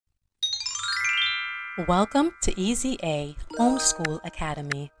Welcome to Easy A Homeschool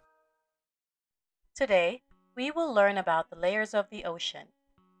Academy. Today, we will learn about the layers of the ocean.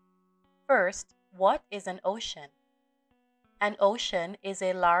 First, what is an ocean? An ocean is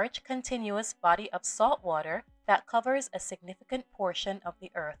a large continuous body of salt water that covers a significant portion of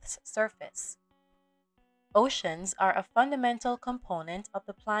the Earth's surface. Oceans are a fundamental component of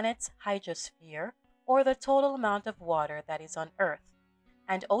the planet's hydrosphere, or the total amount of water that is on Earth,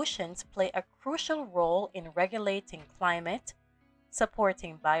 and oceans play a crucial role in regulating climate,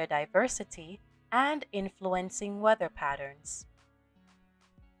 supporting biodiversity, and influencing weather patterns.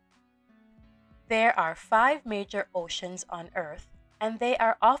 There are 5 major oceans on Earth, and they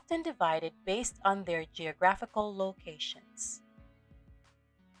are often divided based on their geographical locations.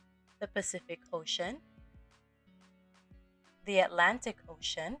 The Pacific Ocean, the Atlantic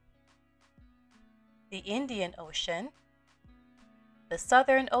Ocean, the Indian Ocean, the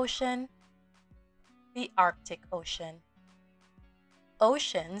Southern Ocean, the Arctic Ocean.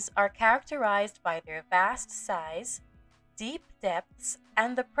 Oceans are characterized by their vast size, deep depths,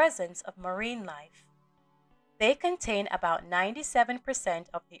 and the presence of marine life. They contain about 97%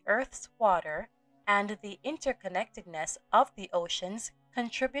 of the Earth's water, and the interconnectedness of the oceans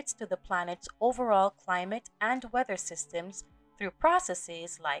contributes to the planet's overall climate and weather systems through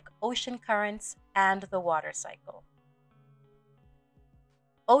processes like ocean currents and the water cycle.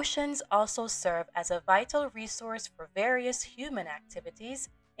 Oceans also serve as a vital resource for various human activities,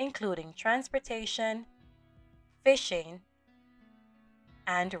 including transportation, fishing,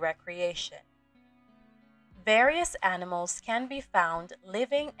 and recreation. Various animals can be found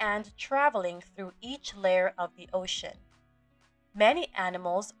living and traveling through each layer of the ocean. Many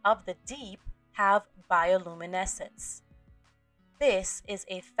animals of the deep have bioluminescence. This is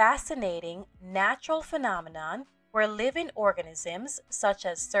a fascinating natural phenomenon where living organisms, such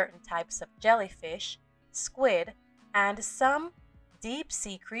as certain types of jellyfish, squid, and some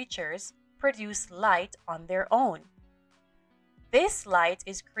deep-sea creatures, produce light on their own. This light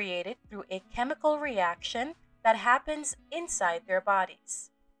is created through a chemical reaction that happens inside their bodies.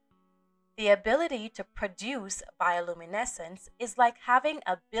 The ability to produce bioluminescence is like having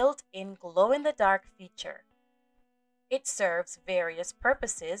a built-in glow-in-the-dark feature. It serves various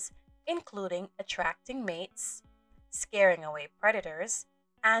purposes, including attracting mates, scaring away predators,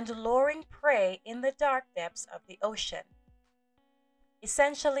 and luring prey in the dark depths of the ocean.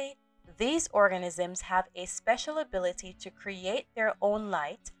 Essentially, these organisms have a special ability to create their own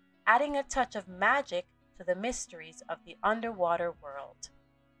light, adding a touch of magic to the mysteries of the underwater world.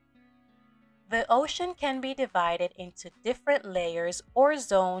 The ocean can be divided into different layers or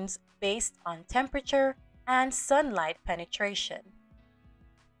zones based on temperature and sunlight penetration.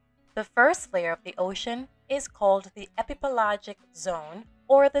 The first layer of the ocean is called the epipelagic zone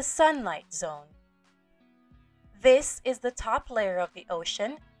or the sunlight zone. This is the top layer of the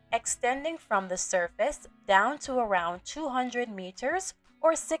ocean, extending from the surface down to around 200 meters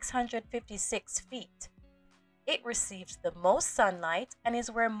or 656 feet. It receives the most sunlight and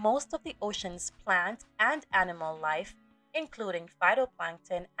is where most of the ocean's plant and animal life, including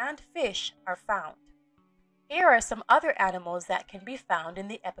phytoplankton and fish, are found. Here are some other animals that can be found in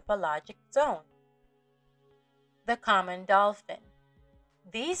the epipelagic zone. The common dolphin.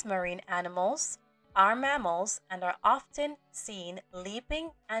 These marine animals are mammals and are often seen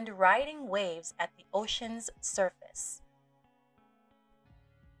leaping and riding waves at the ocean's surface.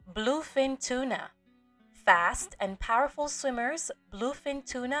 Bluefin tuna. Fast and powerful swimmers, bluefin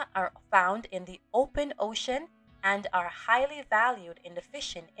tuna are found in the open ocean and are highly valued in the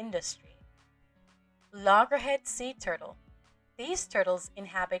fishing industry. Loggerhead sea turtle. These turtles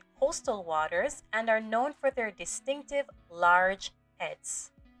inhabit coastal waters and are known for their distinctive large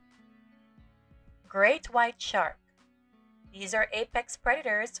heads. Great white shark. These are apex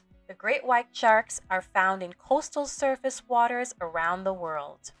predators. The great white sharks are found in coastal surface waters around the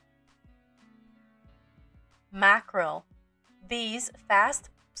world. Mackerel. These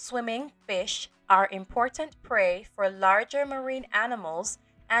fast-swimming fish are important prey for larger marine animals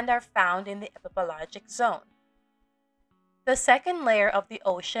and are found in the epipelagic zone. The second layer of the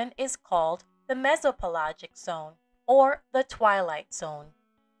ocean is called the mesopelagic zone or the twilight zone.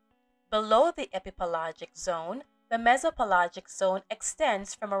 Below the epipelagic zone, the mesopelagic zone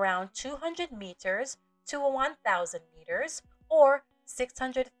extends from around 200 meters to 1,000 meters or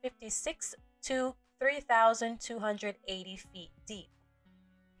 656 to 3,280 feet deep.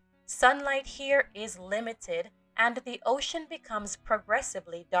 Sunlight here is limited and the ocean becomes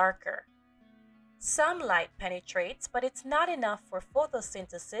progressively darker. Some light penetrates, but it's not enough for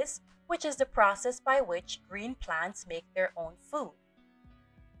photosynthesis, which is the process by which green plants make their own food.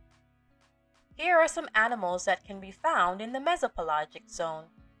 Here are some animals that can be found in the mesopelagic zone.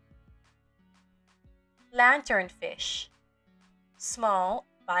 Lanternfish. Small,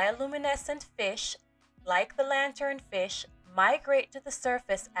 bioluminescent fish, like the lanternfish, migrate to the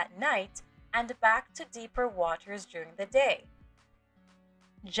surface at night and back to deeper waters during the day.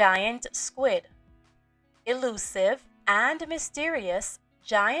 Giant squid. Elusive and mysterious,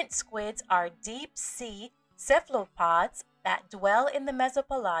 giant squids are deep-sea cephalopods that dwell in the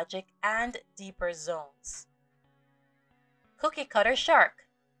mesopelagic and deeper zones. Cookie-cutter shark.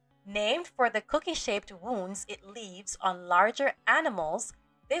 Named for the cookie-shaped wounds it leaves on larger animals,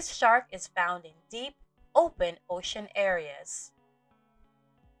 this shark is found in deep, open ocean areas.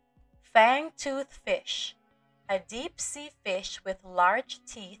 Fang-toothed fish. A deep-sea fish with large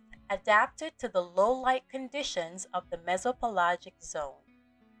teeth adapted to the low-light conditions of the mesopelagic zone.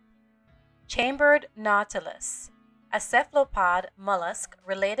 Chambered nautilus. A cephalopod mollusk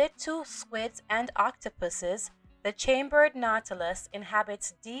related to squids and octopuses, the chambered nautilus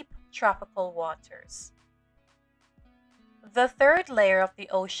inhabits deep tropical waters. The third layer of the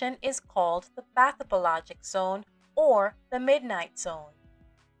ocean is called the bathypelagic zone or the midnight zone.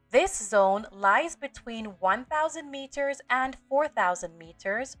 This zone lies between 1,000 meters and 4,000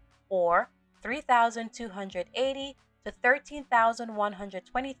 meters, or 3,280 to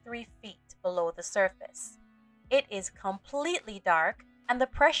 13,123 feet below the surface. It is completely dark and the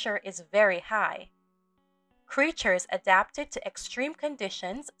pressure is very high. Creatures adapted to extreme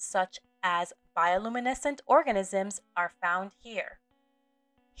conditions, such as bioluminescent organisms, are found here.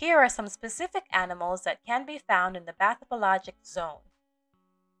 Here are some specific animals that can be found in the bathypelagic zone.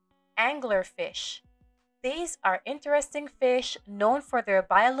 Anglerfish. These are interesting fish known for their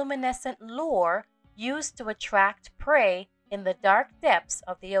bioluminescent lure used to attract prey in the dark depths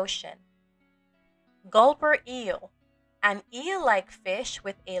of the ocean. Gulper eel. An eel-like fish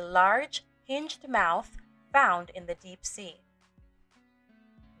with a large, hinged mouth found in the deep sea.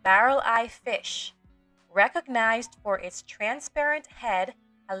 Barrel-eye fish. Recognized for its transparent head,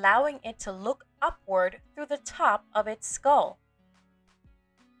 allowing it to look upward through the top of its skull.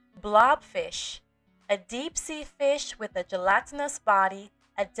 Blobfish. A deep-sea fish with a gelatinous body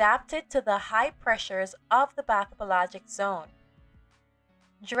adapted to the high pressures of the bathypelagic zone.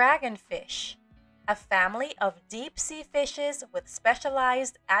 Dragonfish. A family of deep-sea fishes with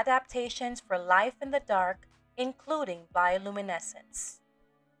specialized adaptations for life in the dark, including bioluminescence.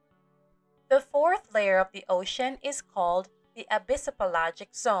 The fourth layer of the ocean is called the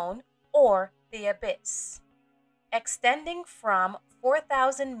abyssopelagic zone, or the abyss. Extending from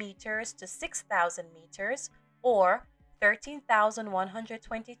 4,000 meters to 6,000 meters, or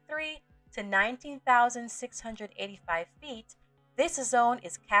 13,123 to 19,685 feet, this zone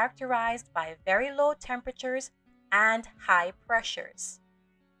is characterized by very low temperatures and high pressures.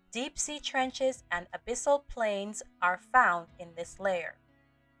 Deep-sea trenches and abyssal plains are found in this layer.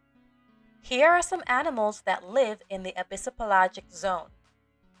 Here are some animals that live in the abyssopelagic zone.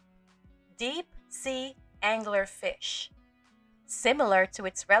 Deep-sea anglerfish. Similar to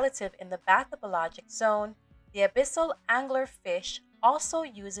its relative in the bathypelagic zone, the abyssal anglerfish also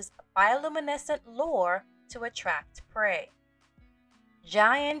uses a bioluminescent lure to attract prey.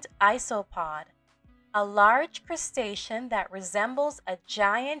 Giant isopod. A large crustacean that resembles a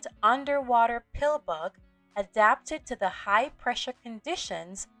giant underwater pillbug adapted to the high-pressure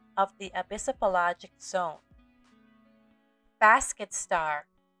conditions of the abyssopelagic zone. Basket star.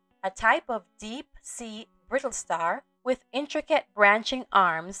 A type of deep-sea brittle star with intricate branching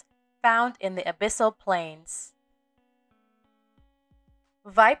arms found in the abyssal plains.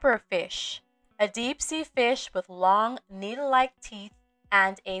 Viperfish. A deep-sea fish with long needle-like teeth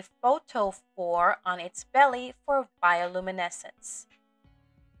and a photophore on its belly for bioluminescence.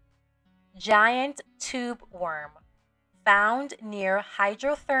 Giant tube worm. Found near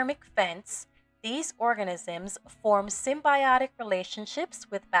hydrothermic vents, these organisms form symbiotic relationships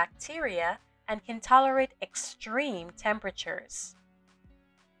with bacteria and can tolerate extreme temperatures.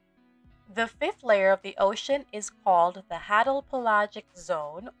 The fifth layer of the ocean is called the hadalpelagic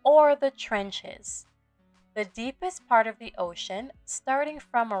zone, or the trenches. The deepest part of the ocean, starting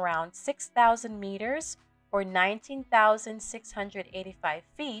from around 6,000 meters or 19,685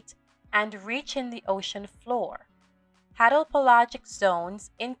 feet and reaching the ocean floor. Hadalpelagic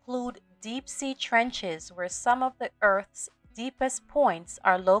zones include deep-sea trenches where some of the Earth's deepest points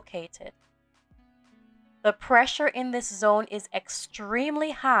are located. The pressure in this zone is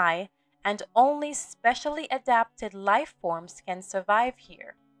extremely high, and only specially adapted life forms can survive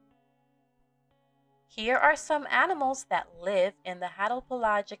here. Here are some animals that live in the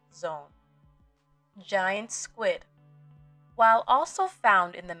hadalpelagic zone. Giant squid. While also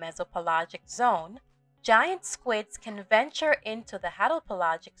found in the mesopelagic zone, giant squids can venture into the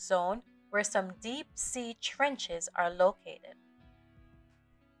hadalpelagic zone where some deep sea trenches are located.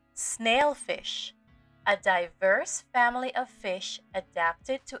 Snailfish, a diverse family of fish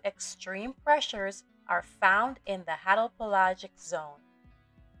adapted to extreme pressures, are found in the hadalpelagic zone.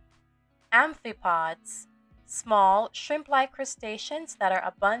 Amphipods, small shrimp-like crustaceans that are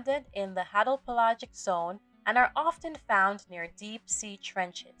abundant in the hadalpelagic zone and are often found near deep sea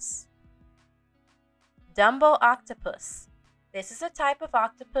trenches. Dumbo octopus. This is a type of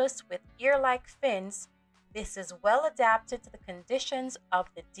octopus with ear-like fins. This is well adapted to the conditions of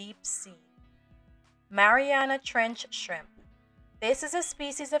the deep sea. Mariana Trench shrimp. This is a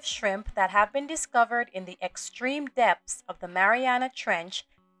species of shrimp that have been discovered in the extreme depths of the Mariana Trench,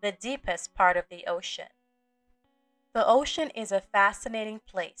 the deepest part of the ocean. The ocean is a fascinating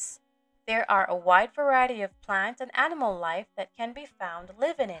place. There are a wide variety of plant and animal life that can be found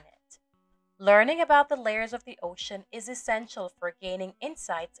living in it. Learning about the layers of the ocean is essential for gaining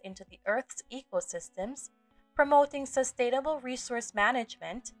insights into the Earth's ecosystems, promoting sustainable resource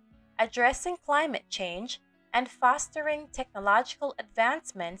management, addressing climate change, and fostering technological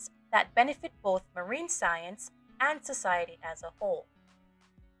advancements that benefit both marine science and society as a whole.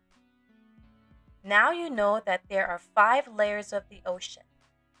 Now you know that there are 5 layers of the ocean.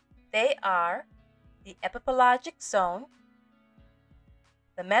 They are the epipelagic zone,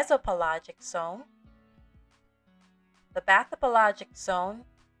 the mesopelagic zone, the bathypelagic zone,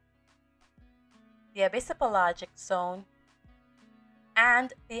 the abyssopelagic zone,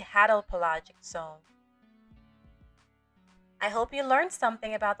 and the hadalpelagic zone. I hope you learned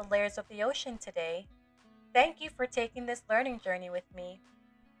something about the layers of the ocean today. Thank you for taking this learning journey with me.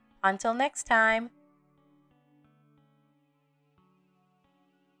 Until next time.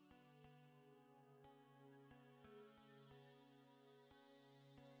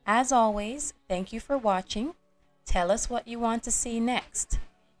 As always, thank you for watching. Tell us what you want to see next.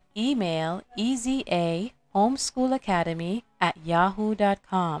 Email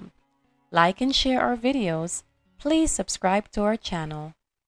ezahomeschoolacademy@yahoo.com. Like and share our videos. Please subscribe to our channel.